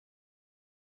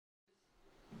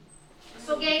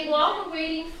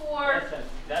waiting for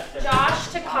Josh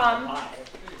to come.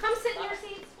 Come sit in your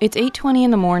seats. It's 8:20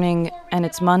 in the morning, and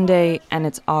it's Monday, and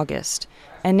it's August.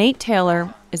 And Nate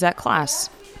Taylor is at class.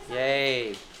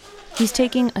 Yay! He's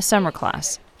taking a summer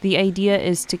class. The idea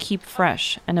is to keep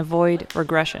fresh and avoid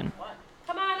regression.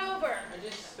 Come on over.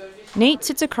 Nate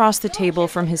sits across the table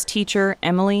from his teacher,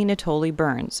 Emily Natoli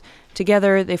Burns.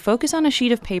 Together, they focus on a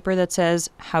sheet of paper that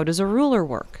says, "How does a ruler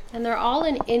work?" And they're all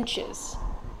in inches,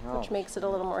 which makes it a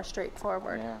little more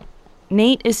straightforward. Yeah.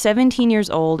 Nate is 17 years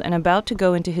old and about to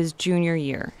go into his junior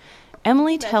year.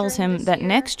 Emily tells him that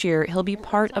next year he'll be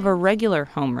part of a regular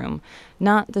homeroom,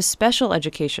 not the special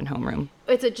education homeroom.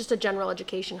 It's just a general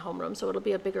education homeroom, so it'll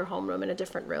be a bigger homeroom in a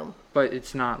different room. But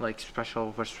it's not like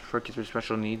special for kids with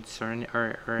special needs or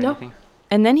No. anything?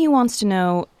 And then he wants to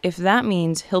know if that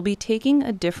means he'll be taking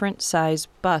a different size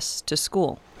bus to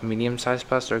school. A medium-sized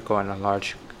bus or go on a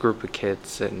large group of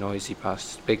kids, a noisy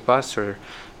bus? Big bus or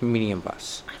medium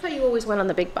bus? I thought you always went on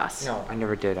the big bus. No, I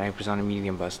never did. I was on a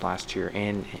medium bus last year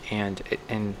and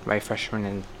my freshman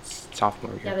and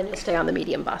sophomore year. Yeah, then you'll stay on the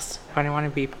medium bus. But I want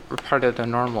to be part of the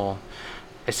normal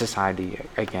society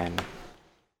again.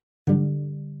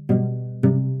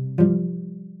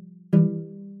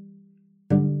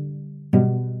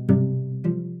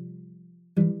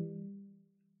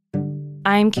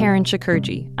 I'm Karen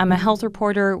Shakurji. I'm a health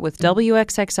reporter with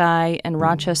WXXI in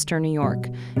Rochester, New York.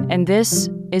 And this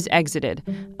is Exited,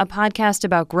 a podcast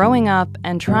about growing up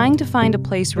and trying to find a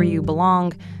place where you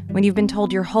belong when you've been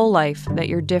told your whole life that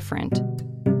you're different.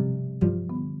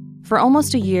 For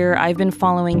almost a year, I've been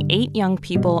following 8 young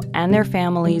people and their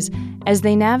families as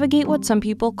they navigate what some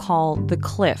people call the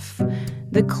cliff.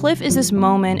 The cliff is this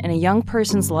moment in a young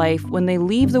person's life when they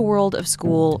leave the world of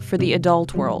school for the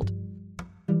adult world.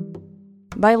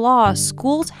 By law,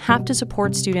 schools have to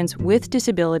support students with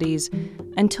disabilities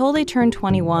until they turn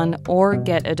 21 or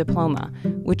get a diploma,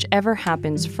 whichever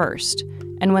happens first.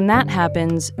 And when that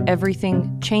happens,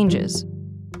 everything changes.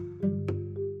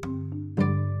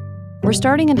 We're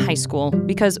starting in high school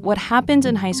because what happens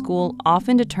in high school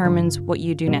often determines what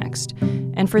you do next.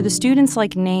 And for the students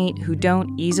like Nate who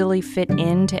don't easily fit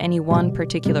into any one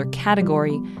particular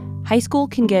category, high school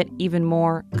can get even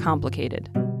more complicated.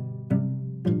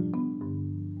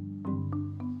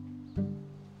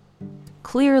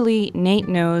 Clearly, Nate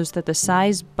knows that the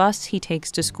size bus he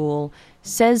takes to school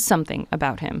says something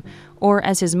about him. Or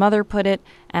as his mother put it,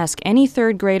 ask any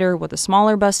third grader what the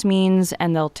smaller bus means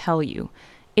and they'll tell you.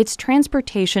 It's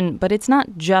transportation, but it's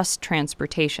not just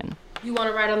transportation. You want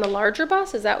to ride on the larger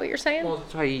bus? Is that what you're saying? Well,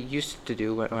 that's what I used to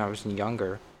do when I was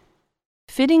younger.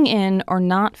 Fitting in or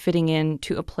not fitting in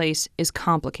to a place is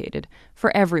complicated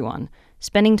for everyone.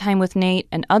 Spending time with Nate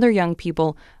and other young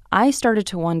people, I started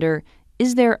to wonder,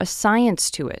 is there a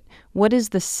science to it? What is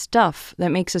the stuff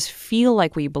that makes us feel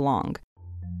like we belong?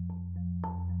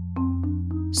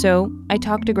 So I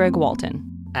talked to Greg Walton.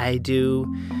 I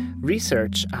do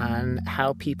research on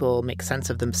how people make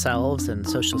sense of themselves in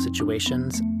social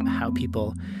situations, how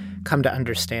people come to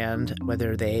understand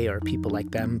whether they or people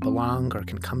like them belong or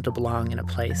can come to belong in a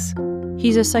place.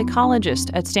 He's a psychologist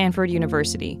at Stanford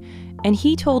University, and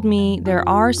he told me there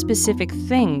are specific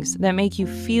things that make you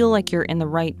feel like you're in the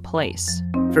right place.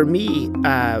 For me,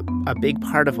 a big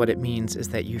part of what it means is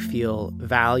that you feel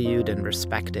valued and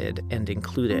respected and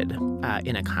included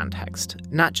in a context.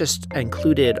 Not just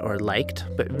included or liked,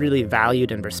 but really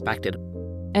valued and respected.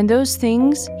 And those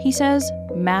things, he says,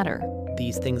 matter.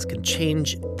 These things can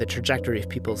change the trajectory of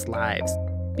people's lives.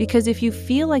 Because if you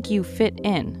feel like you fit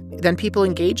in, then people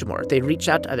engage more. They reach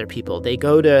out to other people. They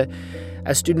go to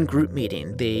a student group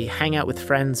meeting. They hang out with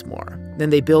friends more. Then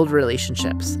they build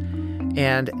relationships.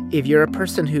 And if you're a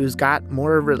person who's got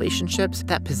more relationships,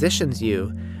 that positions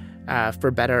you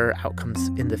for better outcomes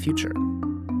in the future.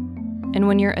 And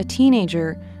when you're a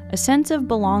teenager, a sense of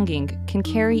belonging can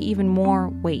carry even more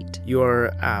weight.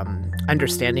 Your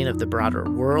understanding of the broader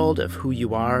world, of who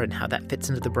you are and how that fits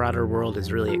into the broader world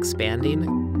is really expanding.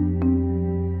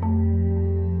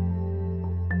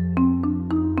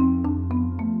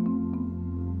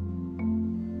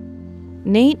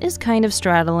 Nate is kind of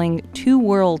straddling 2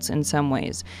 worlds in some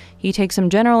ways. He takes some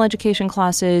general education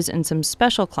classes and some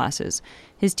special classes.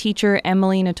 His teacher,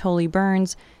 Emily Natoli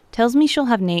Burns, tells me she'll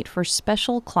have Nate for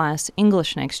special class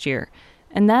English next year,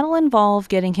 and that'll involve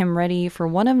getting him ready for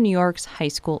one of New York's high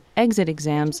school exit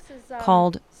exams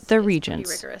called the Regents.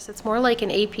 It's pretty rigorous. It's more like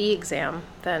an AP exam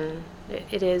than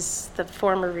it is the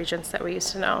former Regents that we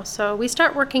used to know. So we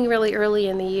start working really early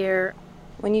in the year.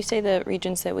 When you say the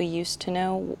Regents that we used to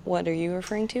know, what are you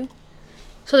referring to?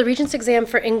 So the Regents exam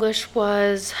for English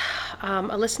was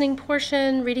a listening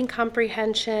portion, reading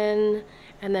comprehension,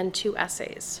 and then 2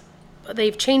 essays.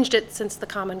 they've changed it since the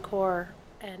Common Core.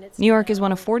 And it's New York is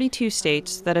one of 42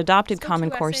 states that adopted still Common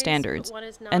 2 Core essays, standards, but one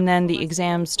is not and then full the essay,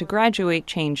 exams to one- graduate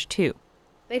changed too.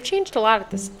 They've changed a lot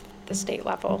at the state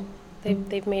level.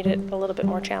 They've made it a little bit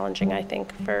more challenging, I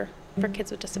think, for kids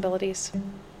with disabilities.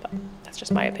 But that's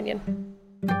just my opinion.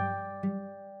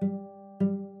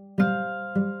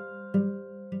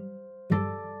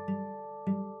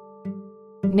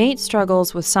 Nate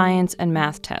struggles with science and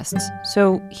math tests,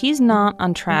 so he's not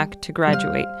on track to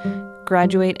graduate.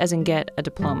 Graduate as in get a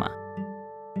diploma.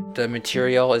 The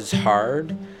material is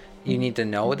hard. You need to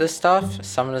know this stuff.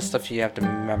 Some of the stuff you have to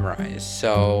memorize.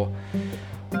 So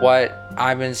what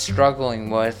I've been struggling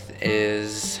with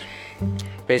is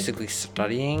basically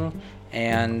studying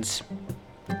and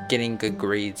getting good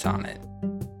grades on it.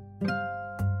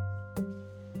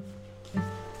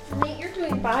 Nate, you're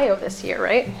doing bio this year,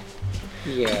 right?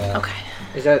 Yeah. Okay.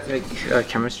 Is that like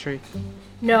chemistry?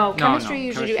 No, No, chemistry no, you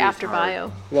usually chemistry do is after hard.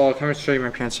 bio. Well, chemistry my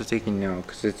parents are taking now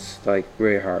because it's like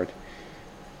really hard.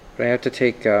 But I have to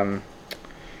take, I'm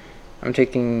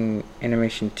taking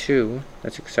animation 2.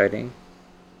 That's exciting.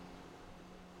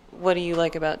 What do you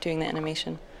like about doing the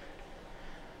animation?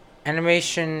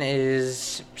 Animation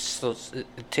is slow,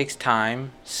 it takes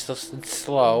time. It's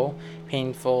slow,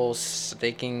 painful,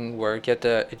 taking work. You have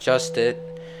to adjust it.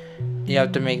 You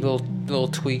have to make little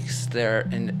tweaks there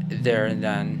and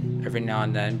then every now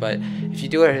and then. But if you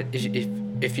do it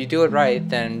if you do it right,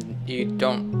 then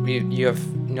you have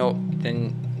no,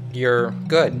 then you're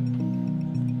good.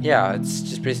 Yeah, it's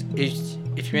just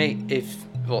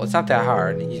it's not that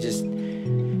hard. You just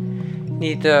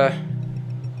need to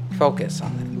focus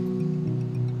on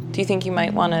it. Do you think you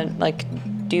might want to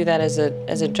do that as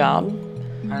a job?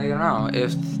 I don't know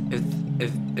if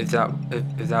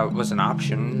that was an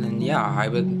option, then yeah, I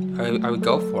would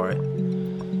go for it.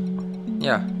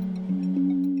 Yeah.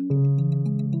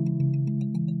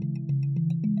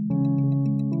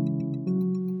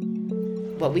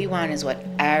 What we want is what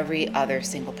every other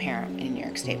single parent in New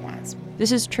York State wants.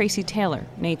 This is Tracy Taylor,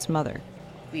 Nate's mother.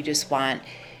 We just want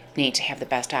Nate to have the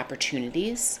best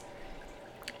opportunities.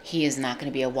 He is not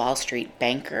going to be a Wall Street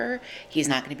banker. He's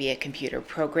not going to be a computer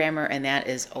programmer, and that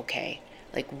is okay.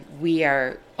 We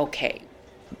are okay.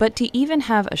 But to even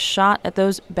have a shot at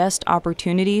those best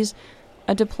opportunities,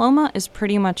 a diploma is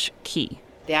pretty much key.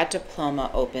 That diploma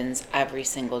opens every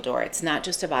single door. It's not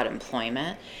just about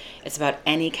employment. It's about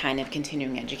any kind of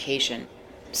continuing education.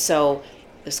 So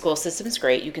the school system is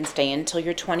great. You can stay until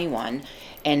you're 21,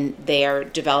 and they are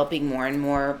developing more and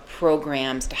more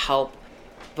programs to help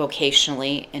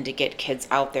vocationally and to get kids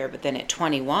out there. But then at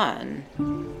 21,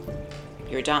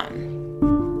 you're done.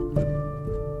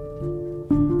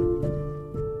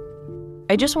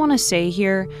 I just want to say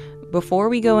here, before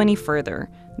we go any further,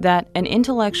 that an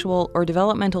intellectual or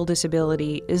developmental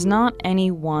disability is not any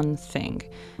one thing.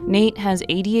 Nate has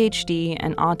ADHD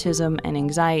and autism and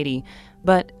anxiety,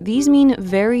 but these mean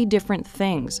very different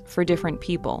things for different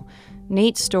people.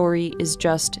 Nate's story is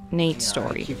just Nate's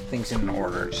story. Keep things in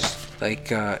order. Just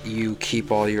you keep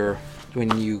all your,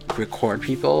 when you record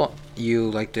people,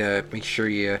 you like to make sure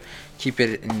you keep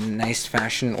it in nice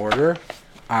fashion order.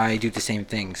 I do the same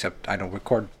thing, except I don't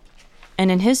record. And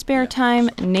in his spare time,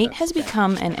 Nate has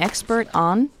become an expert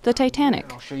on the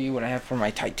Titanic. I'll show you what I have for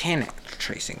my Titanic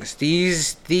tracings.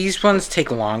 These ones take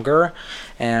longer,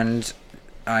 and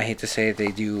I hate to say it, they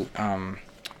do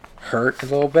hurt a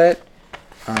little bit.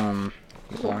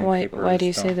 Why do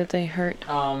you say that they hurt?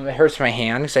 It hurts my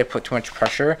hand because I put too much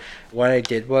pressure. What I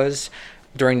did was,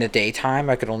 during the daytime,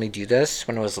 I could only do this.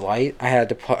 When it was light, I had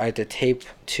to tape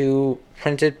 2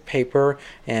 printed paper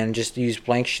and just use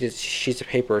blank sheets of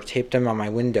paper, tape them on my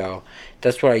window.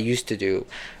 That's what I used to do.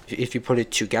 If you put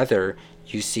it together,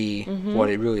 you see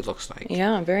what it really looks like.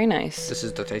 Yeah, very nice. This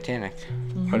is the Titanic.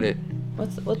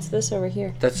 What's this over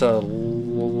here? That's a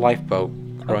lifeboat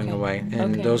rowing away,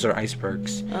 and Okay. those are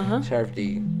icebergs. Uh-huh. So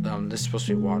this is supposed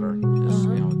to be water.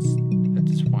 It's at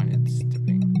this point it's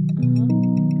dipping.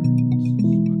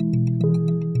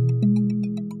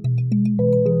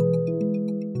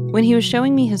 When he was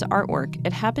showing me his artwork,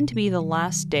 it happened to be the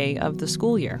last day of the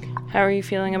school year. How are you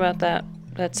feeling about that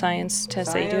science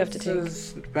test that you do have to take?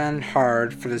 Science has been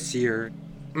hard for this year.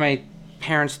 My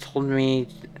parents told me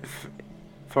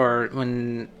for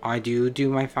when I do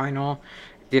my final,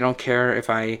 they don't care if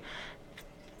I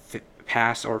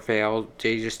pass or fail.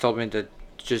 They just told me to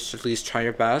just at least try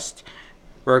your best,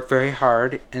 work very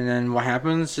hard, and then what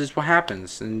happens is what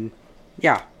happens. And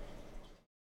yeah.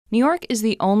 New York is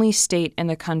the only state in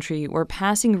the country where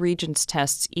passing Regents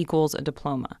tests equals a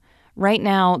diploma. Right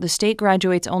now, the state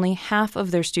graduates only half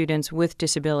of their students with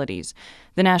disabilities.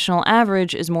 The national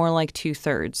average is more like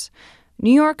 2/3.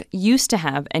 New York used to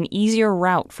have an easier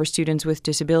route for students with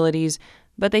disabilities,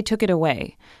 but they took it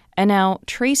away. And now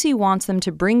Tracy wants them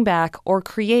to bring back or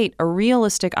create a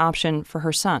realistic option for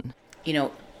her son. You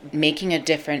know, making a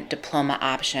different diploma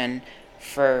option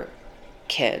for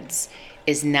kids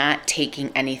is not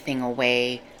taking anything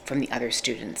away from the other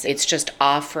students. It's just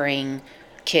offering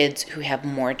kids who have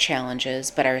more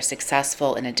challenges but are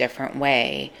successful in a different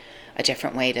way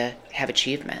to have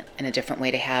achievement, and a different way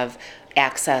to have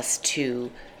access to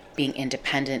being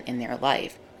independent in their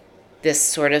life. This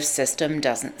sort of system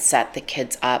doesn't set the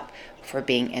kids up for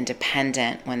being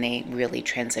independent when they really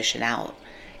transition out.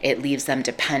 It leaves them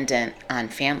dependent on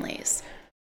families.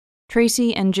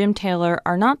 Tracy and Jim Taylor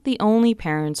are not the only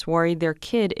parents worried their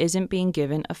kid isn't being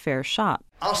given a fair shot.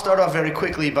 I'll start off very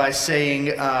quickly by saying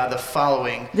the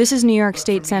following. This is New York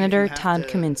State Senator Todd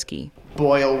Kaminsky.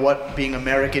 Boil what being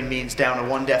American means down to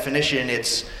one definition.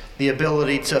 It's the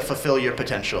ability to fulfill your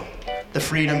potential, the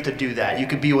freedom to do that. You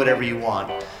could be whatever you want.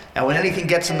 And when anything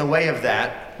gets in the way of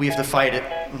that, we have to fight it,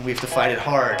 and we have to fight it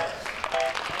hard.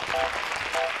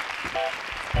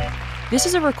 This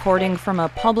is a recording from a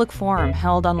public forum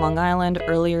held on Long Island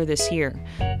earlier this year.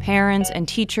 Parents and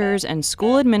teachers and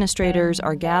school administrators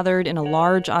are gathered in a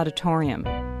large auditorium.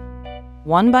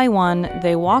 One by one,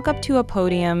 they walk up to a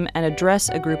podium and address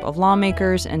a group of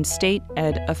lawmakers and state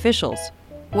ed officials.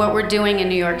 What we're doing in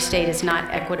New York State is not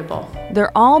equitable.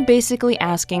 They're all basically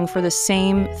asking for the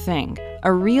same thing,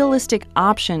 a realistic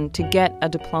option to get a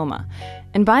diploma.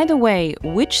 And by the way,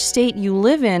 which state you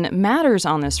live in matters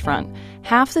on this front.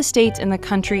 Half the states in the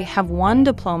country have one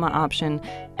diploma option,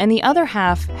 and the other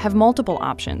half have multiple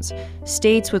options.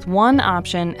 States with one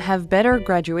option have better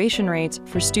graduation rates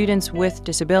for students with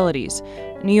disabilities.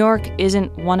 New York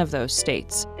isn't one of those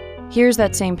states. Here's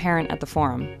that same parent at the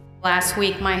forum. Last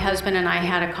week, my husband and I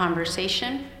had a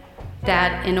conversation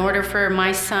that in order for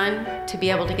my son to be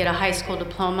able to get a high school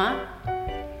diploma,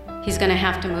 he's going to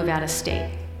have to move out of state.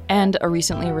 And a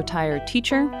recently retired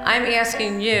teacher. I'm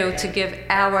asking you to give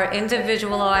our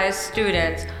individualized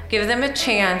students, give them a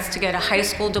chance to get a high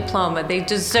school diploma. They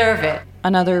deserve it.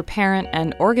 Another parent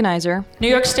and organizer. New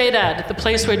York State Ed, the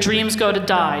place where dreams go to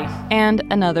die. And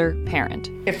another parent.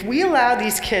 If we allow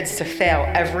these kids to fail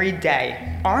every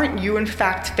day, aren't you in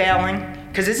fact failing?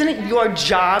 Because isn't it your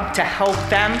job to help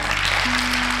them?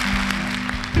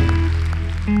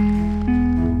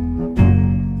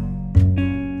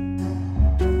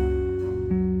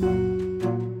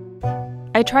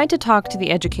 I tried to talk to the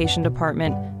education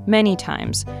department many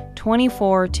times,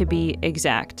 24 to be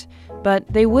exact, but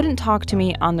they wouldn't talk to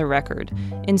me on the record.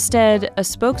 Instead, a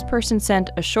spokesperson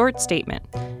sent a short statement.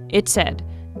 It said,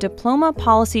 diploma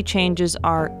policy changes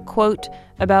are, quote,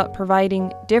 about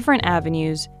providing different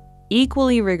avenues,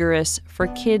 equally rigorous, for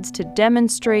kids to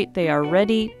demonstrate they are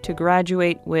ready to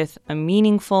graduate with a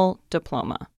meaningful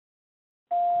diploma.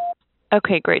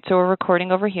 Okay, great. So we're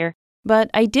recording over here.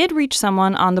 But I did reach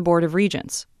someone on the Board of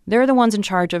Regents. They're the ones in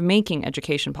charge of making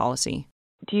education policy.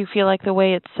 Do you feel like the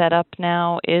way it's set up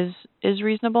now is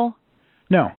reasonable?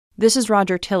 No. This is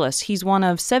Roger Tillis. He's one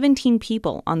of 17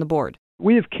 people on the board.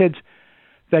 We have kids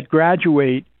that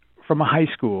graduate from a high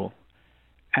school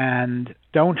and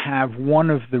don't have one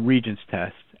of the Regents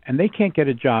tests, and they can't get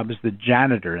a job as the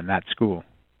janitor in that school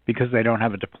because they don't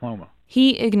have a diploma.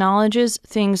 He acknowledges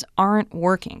things aren't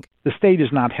working. The state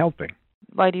is not helping.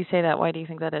 Why do you say that? Why do you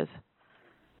think that is?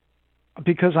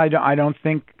 Because I don't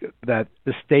think that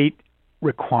the state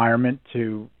requirement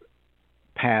to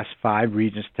pass 5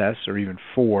 Regents tests or even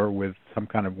 4 with some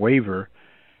kind of waiver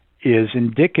is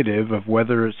indicative of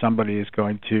whether somebody is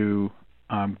going to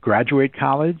graduate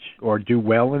college or do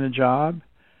well in a job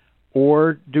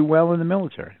or do well in the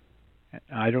military.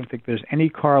 I don't think there's any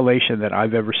correlation that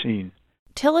I've ever seen.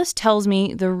 Tillis tells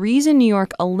me the reason New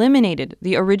York eliminated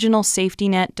the original safety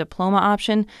net diploma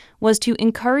option was to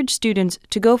encourage students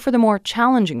to go for the more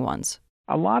challenging ones.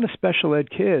 A lot of special ed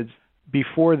kids,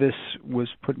 before this was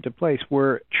put into place,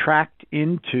 were tracked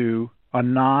into a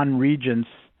non-Regents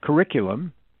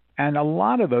curriculum, and a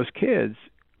lot of those kids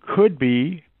could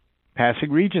be passing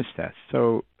Regents tests.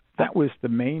 So that was the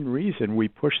main reason we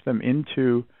pushed them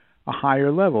into a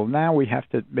higher level. Now we have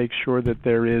to make sure that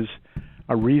there is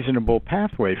a reasonable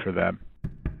pathway for them.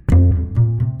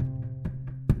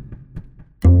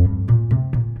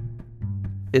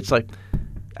 It's like,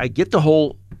 I get the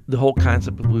whole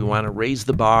concept of we want to raise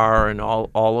the bar and all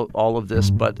of this,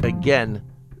 but again,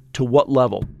 to what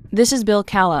level? This is Bill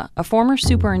Calla, a former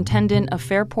superintendent of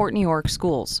Fairport, New York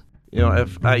schools. You know,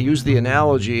 if I use the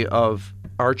analogy of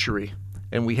archery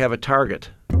and we have a target,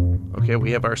 Okay,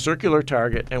 we have our circular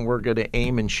target, and we're going to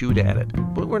aim and shoot at it.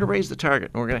 But we're going to raise the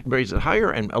target, and we're going to raise it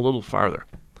higher and a little farther.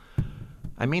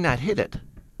 I may not hit it.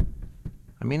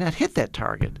 I may not hit that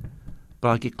target, but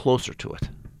I'll get closer to it.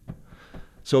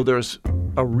 So there's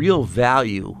a real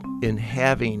value in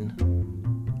having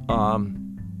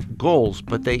goals,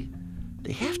 but they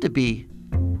have to be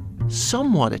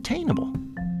somewhat attainable.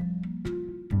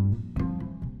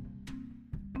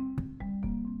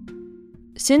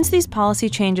 Since these policy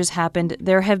changes happened,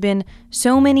 there have been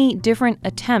so many different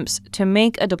attempts to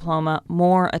make a diploma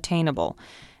more attainable.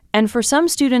 And for some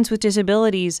students with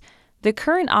disabilities, the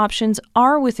current options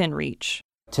are within reach.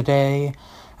 Today,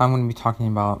 I'm going to be talking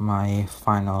about my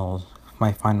final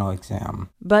exam.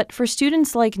 But for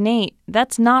students like Nate,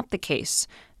 that's not the case.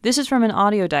 This is from an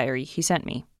audio diary he sent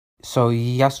me. So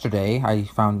yesterday,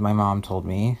 my mom told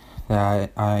me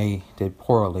that I did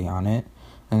poorly on it.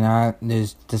 And that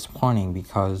is disappointing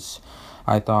because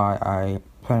I thought I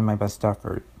put in my best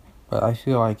effort. But I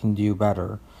feel I can do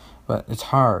better. But it's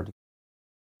hard.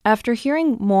 After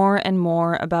hearing more and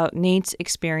more about Nate's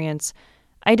experience,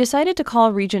 I decided to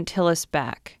call Regent Tillis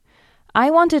back. I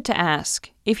wanted to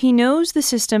ask if he knows the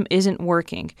system isn't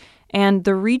working and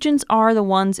the regents are the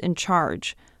ones in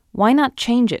charge, why not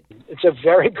change it? It's a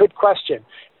very good question.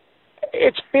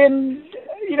 It's been,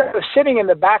 sitting in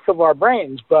the back of our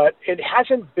brains, but it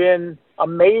hasn't been a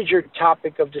major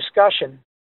topic of discussion.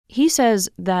 He says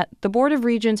that the Board of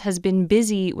Regents has been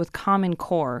busy with Common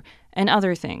Core and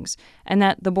other things, and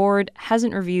that the board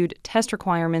hasn't reviewed test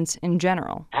requirements in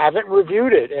general. Haven't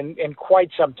reviewed it in quite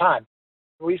some time.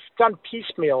 We've done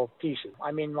piecemeal pieces.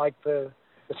 Like the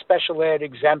special ed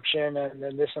exemption and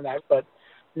this and that, but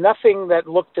nothing that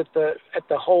looked at the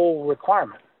whole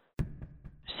requirement.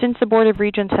 Since the Board of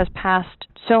Regents has passed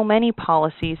so many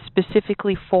policies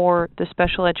specifically for the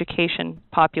special education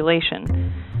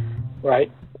population,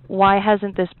 right? Why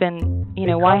hasn't this been,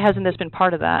 why hasn't this been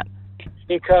part of that?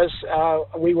 Because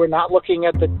we were not looking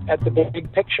at the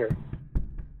big picture.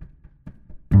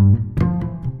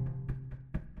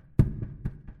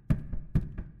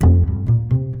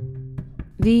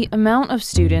 The amount of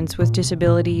students with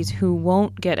disabilities who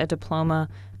won't get a diploma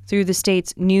through the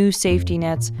state's new safety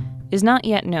nets is not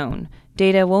yet known.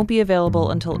 Data won't be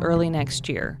available until early next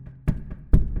year.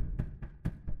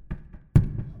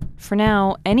 For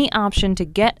now, any option to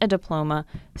get a diploma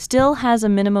still has a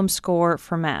minimum score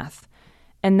for math.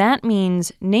 And that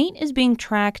means Nate is being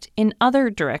tracked in other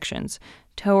directions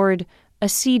toward a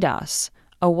CDOS.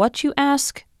 A what, you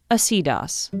ask? A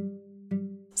CDOS.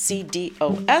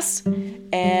 CDOS,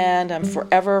 and I'm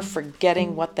forever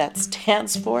forgetting what that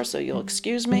stands for, so you'll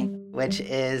excuse me. Which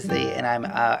is I'm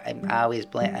always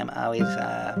blanking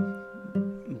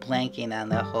on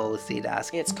the whole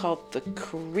CDOS. It's called the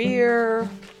Career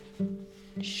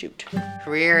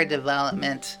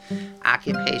Development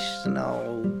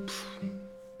Occupational.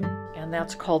 And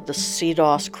that's called the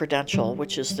CDOS credential,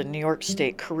 which is the New York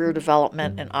State Career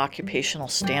Development and Occupational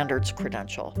Standards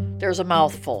credential. There's a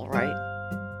mouthful, right?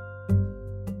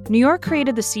 New York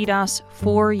created the CDOS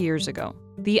 4 years ago.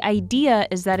 The idea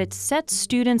is that it sets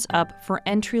students up for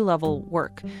entry-level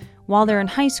work. While they're in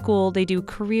high school, they do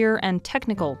career and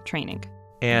technical training.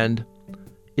 And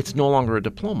it's no longer a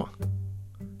diploma.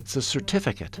 It's a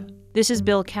certificate. This is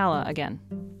Bill Calla again.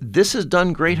 This has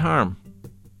done great harm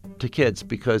to kids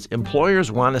because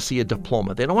employers want to see a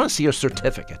diploma. They don't want to see a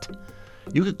certificate.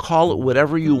 You could call it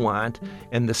whatever you want,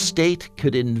 and the state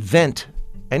could invent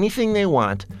anything they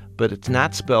want, but it's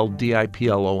not spelled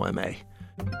DIPLOMA.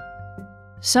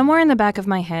 Somewhere in the back of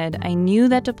my head, I knew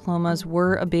that diplomas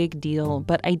were a big deal,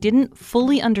 but I didn't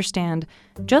fully understand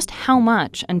just how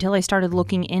much until I started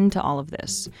looking into all of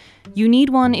this. You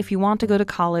need one if you want to go to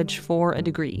college for a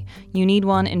degree. You need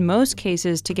one in most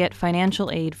cases to get financial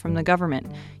aid from the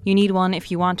government. You need one if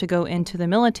you want to go into the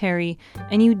military,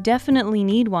 and you definitely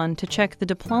need one to check the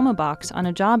diploma box on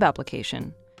a job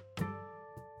application.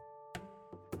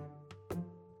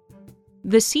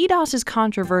 The CDOS is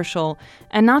controversial,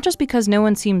 and not just because no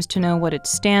one seems to know what it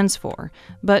stands for,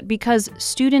 but because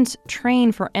students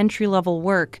train for entry-level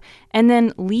work and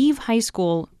then leave high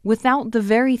school without the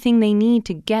very thing they need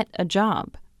to get a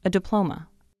job, a diploma.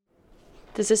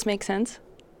 Does this make sense?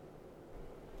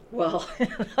 Well,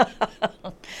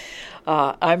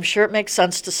 I'm sure it makes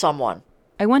sense to someone.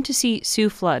 I went to see Sue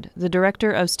Flood, the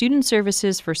Director of Student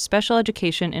Services for Special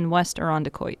Education in West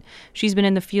Irondequoit. She's been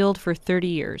in the field for 30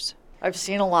 years. I've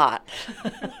seen a lot,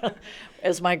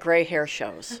 as my gray hair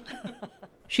shows.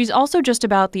 She's also just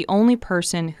about the only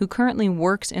person who currently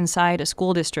works inside a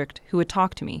school district who would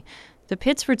talk to me. The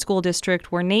Pittsford School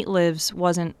District, where Nate lives,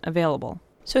 wasn't available.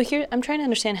 So here, I'm trying to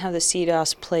understand how the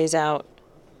CDOS plays out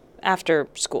after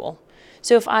school.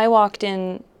 So if I walked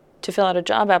in to fill out a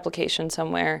job application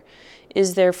somewhere,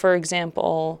 is there, for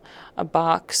example, a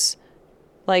box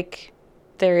like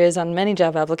there is on many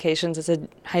job applications? It's a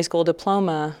high school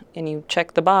diploma, and you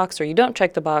check the box or you don't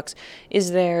check the box.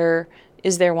 Is there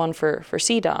one for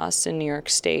CDOS in New York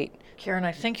State? Karen,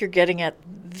 I think you're getting at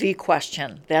the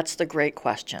question. That's the great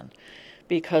question.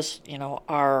 Because,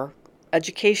 our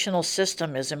educational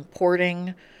system is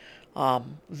importing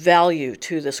value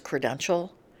to this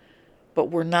credential, but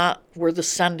we're the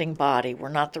sending body, we're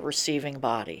not the receiving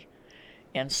body.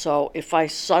 And so if I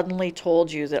suddenly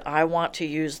told you that I want to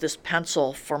use this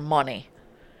pencil for money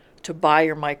to buy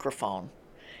your microphone,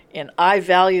 and I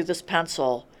value this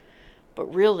pencil,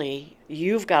 but really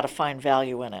you've got to find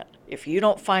value in it. If you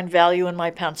don't find value in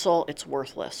my pencil, it's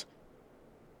worthless.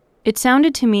 It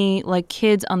sounded to me like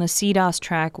kids on the CDOS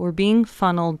track were being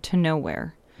funneled to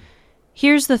nowhere.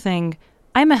 Here's the thing,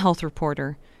 I'm a health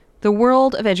reporter. The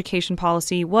world of education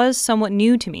policy was somewhat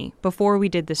new to me before we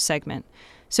did this segment.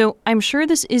 So I'm sure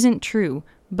this isn't true,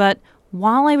 but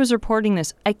while I was reporting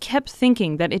this, I kept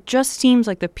thinking that it just seems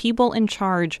like the people in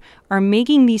charge are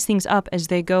making these things up as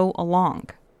they go along.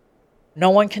 No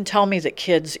one can tell me that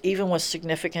kids, even with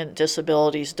significant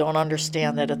disabilities, don't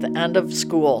understand that at the end of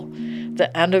school, the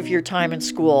end of your time in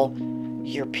school,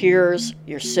 your peers,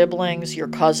 your siblings, your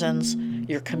cousins,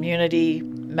 your community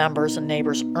members and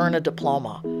neighbors earn a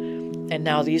diploma. And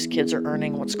now these kids are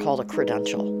earning what's called a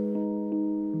credential.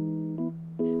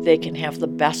 They can have the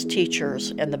best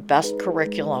teachers and the best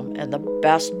curriculum and the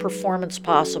best performance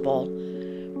possible,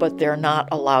 but they're not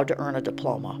allowed to earn a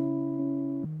diploma.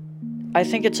 I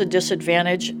think it's a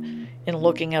disadvantage in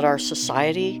looking at our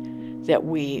society that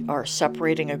we are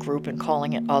separating a group and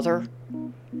calling it other.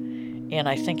 And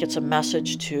I think it's a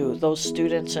message to those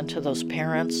students and to those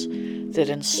parents that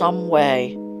in some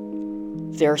way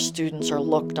their students are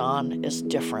looked on as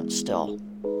different still.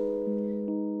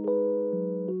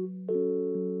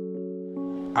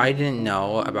 I didn't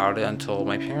know about it until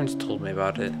my parents told me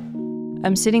about it.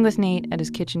 I'm sitting with Nate at his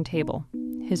kitchen table.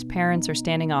 His parents are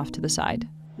standing off to the side.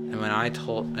 And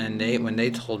when they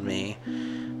told me,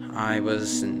 I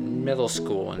was in middle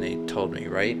school and they told me,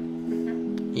 right?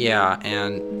 Yeah,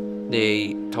 and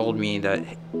they told me that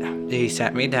they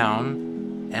sat me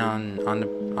down and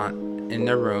in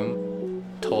their room,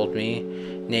 told me,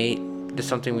 Nate, there's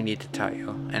something we need to tell you.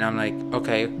 And I'm like,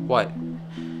 okay, what?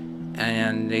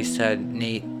 And they said,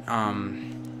 Nate,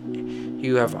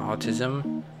 you have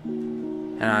autism.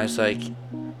 And I was like,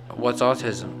 what's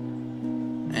autism?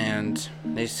 And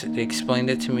they explained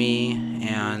it to me,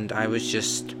 and I was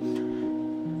just,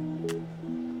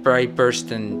 I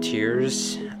burst in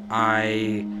tears.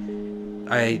 I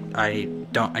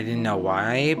didn't know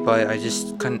why, but I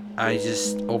just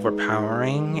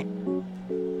overpowering.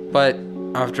 But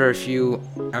after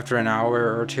an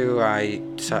hour or two, I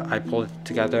pulled it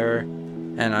together,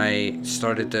 and I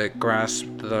started to grasp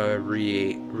the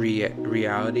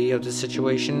reality of the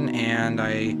situation, and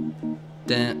I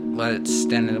didn't let it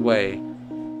stand in the way.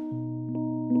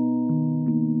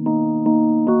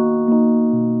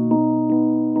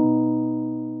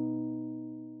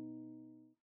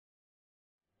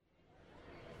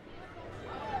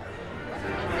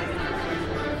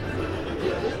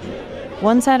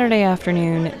 One Saturday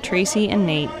afternoon, Tracy and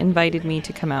Nate invited me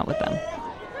to come out with them.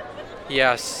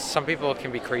 Yes, some people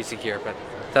can be crazy here, but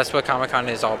that's what Comic-Con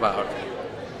is all about.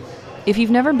 If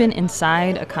you've never been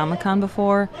inside a Comic-Con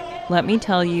before, let me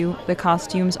tell you, the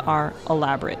costumes are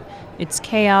elaborate. It's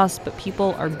chaos, but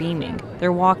people are beaming.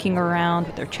 They're walking around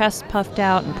with their chests puffed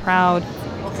out and proud.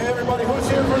 Okay, everybody, who's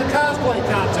here for the cosplay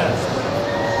contest?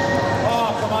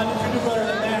 Oh, come on, you can do better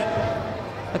than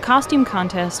that. The costume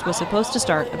contest was supposed to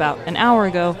start about an hour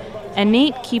ago, and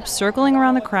Nate keeps circling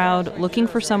around the crowd looking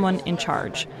for someone in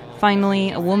charge. Finally,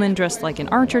 a woman dressed like an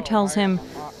archer tells him,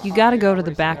 you gotta go to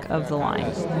the back of the line.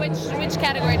 Which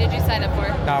category did you sign up for?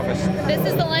 Novice. This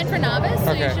is the line for novice, so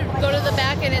okay. You should go to the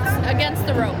back and it's against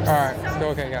the ropes. All right,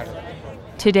 okay, got it.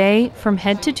 Today, from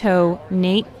head to toe,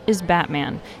 Nate is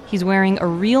Batman. He's wearing a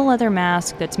real leather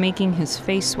mask that's making his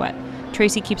face sweat.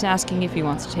 Tracy keeps asking if he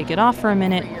wants to take it off for a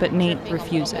minute, but Nate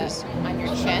refuses. On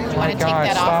your chin, do you want to take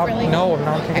that off really? No, I'm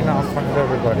not taking it off in front of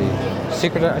everybody.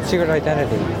 Secret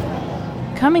identity.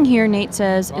 Coming here, Nate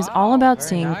says, is all about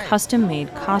seeing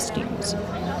custom-made costumes.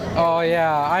 Oh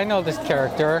yeah, I know this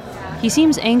character. He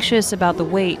seems anxious about the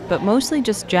wait, but mostly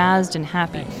just jazzed and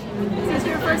happy. Is this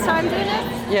your first time doing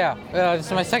this? Yeah, this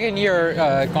is my second year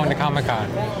going to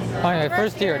Comic-Con. My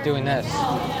first year doing this.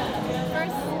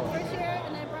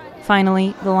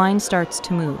 Finally, the line starts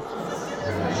to move.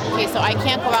 Okay, so I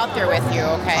can't go out there with you,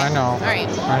 okay? I know. All right.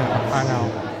 I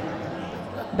know.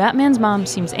 Batman's mom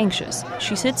seems anxious.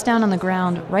 She sits down on the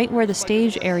ground right where the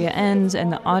stage area ends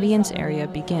and the audience area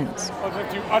begins. I'd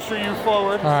like to usher you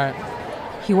forward. All right.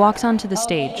 He walks onto the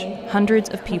stage. Hundreds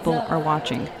of people are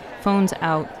watching, phones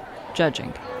out,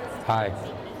 judging. Hi.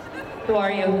 Who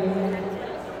are you?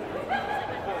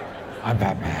 I'm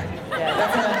Batman. Yeah,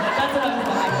 that's what I'm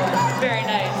talking. Very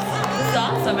nice. This is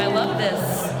awesome. I love this.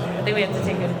 I think we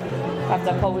have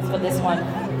to pose for this one.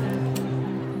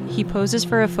 He poses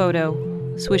for a photo,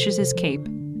 swishes his cape,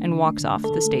 and walks off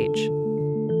the stage.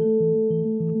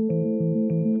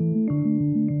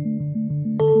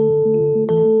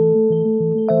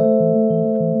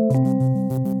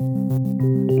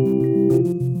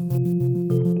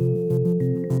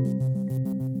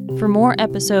 For more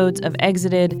episodes of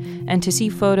Exited and to see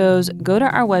photos, go to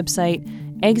our website,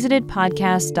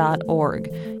 exitedpodcast.org.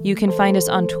 You can find us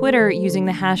on Twitter using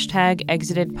the hashtag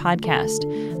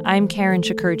ExitedPodcast. I'm Karen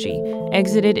Shakurji.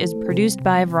 Exited is produced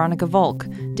by Veronica Volk.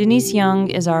 Denise Young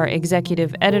is our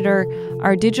executive editor.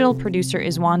 Our digital producer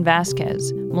is Juan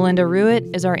Vasquez. Melinda Ruitt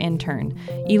is our intern.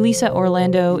 Elisa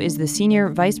Orlando is the senior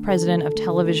vice president of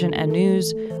television and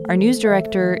news. Our news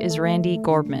director is Randy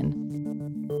Gorbman.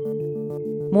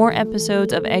 More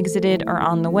episodes of Exited are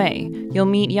on the way. You'll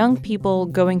meet young people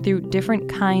going through different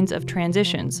kinds of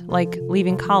transitions, like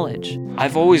leaving college.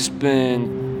 I've always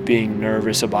been being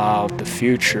nervous about the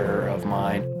future of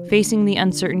mine. Facing the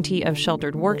uncertainty of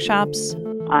sheltered workshops.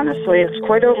 Honestly, it's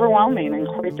quite overwhelming and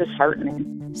quite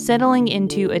disheartening. Settling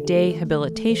into a day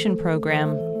habilitation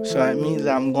program. So that means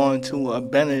I'm going to a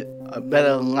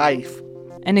better life.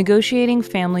 And negotiating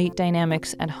family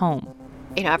dynamics at home.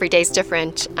 You know, every day's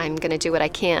different. I'm going to do what I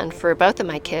can for both of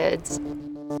my kids.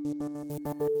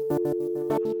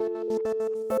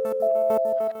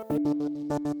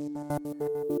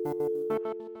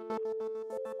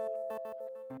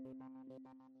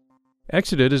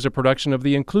 Exited is a production of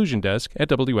the Inclusion Desk at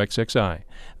WXXI.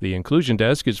 The Inclusion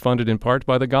Desk is funded in part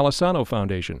by the Golisano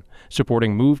Foundation,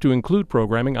 supporting Move to Include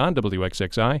programming on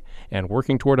WXXI and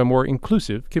working toward a more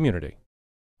inclusive community.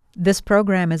 This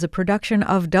program is a production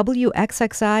of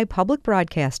WXXI Public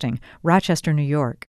Broadcasting, Rochester, New York.